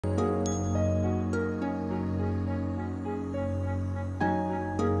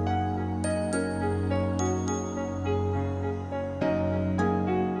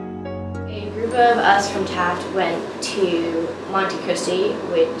of us from Taft went to Monte Cristi,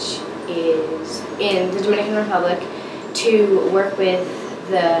 which is in the Dominican Republic, to work with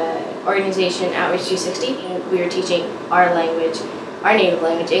the organization Outreach 360. We were teaching our language, our native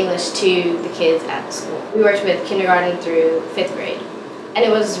language, English, to the kids at the school. We worked with kindergarten through 5th grade. And it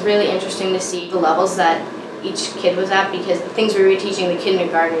was really interesting to see the levels that each kid was at, because the things we were teaching the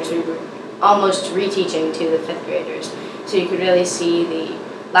kindergartners, we were almost reteaching to the 5th graders. So you could really see the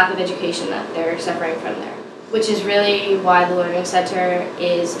lack of education that they're suffering from there. Which is really why the Learning Center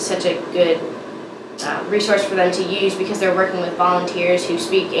is such a good resource for them to use, because they're working with volunteers who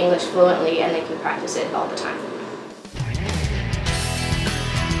speak English fluently and they can practice it all the time.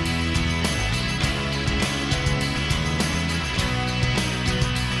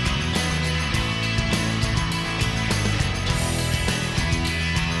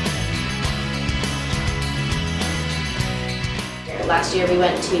 Last year we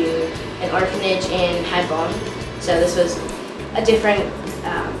went to an orphanage in Haibon, so this was a different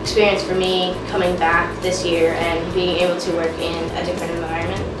experience for me coming back this year and being able to work in a different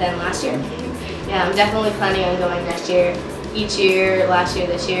environment than last year. Yeah, I'm definitely planning on going next year. Each year, last year,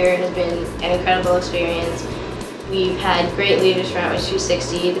 this year, has been an incredible experience. We've had great leaders from Outreach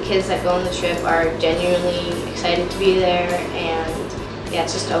 360. The kids that go on the trip are genuinely excited to be there, and yeah,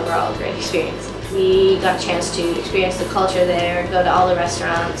 it's just overall a great experience. We got a chance to experience the culture there, go to all the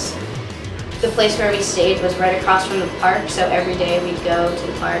restaurants. The place where we stayed was right across from the park, so every day we'd go to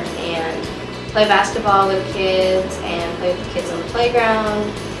the park and play basketball with the kids and play with the kids on the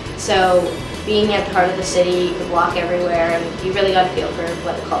playground. So being at the heart of the city, you could walk everywhere and you really got a feel for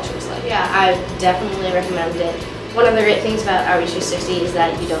what the culture was like. Yeah, I definitely recommend it. One of the great things about Outreach 360 is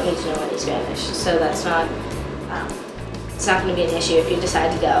that you don't need to know any Spanish, so that's not, it's not going to be an issue if you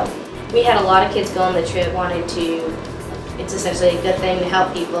decide to go. We had a lot of kids go on the trip, wanted to, it's essentially a good thing to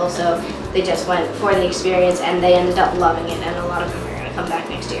help people, so they just went for the experience and they ended up loving it, and a lot of them are going to come back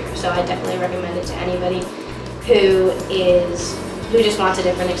next year. So I definitely recommend it to anybody who just wants a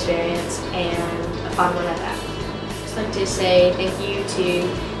different experience and a fun one at that. I'd just like to say thank you to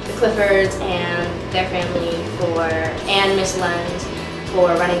the Cliffords and their family and Miss Lenz for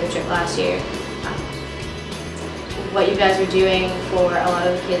running the trip last year. What you guys are doing for a lot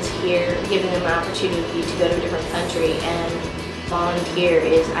of the kids here, giving them an opportunity to go to a different country and volunteer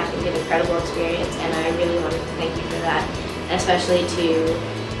is, I think, an incredible experience, and I really wanted to thank you for that, and especially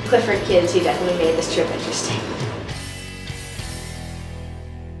to Clifford kids who definitely made this trip interesting.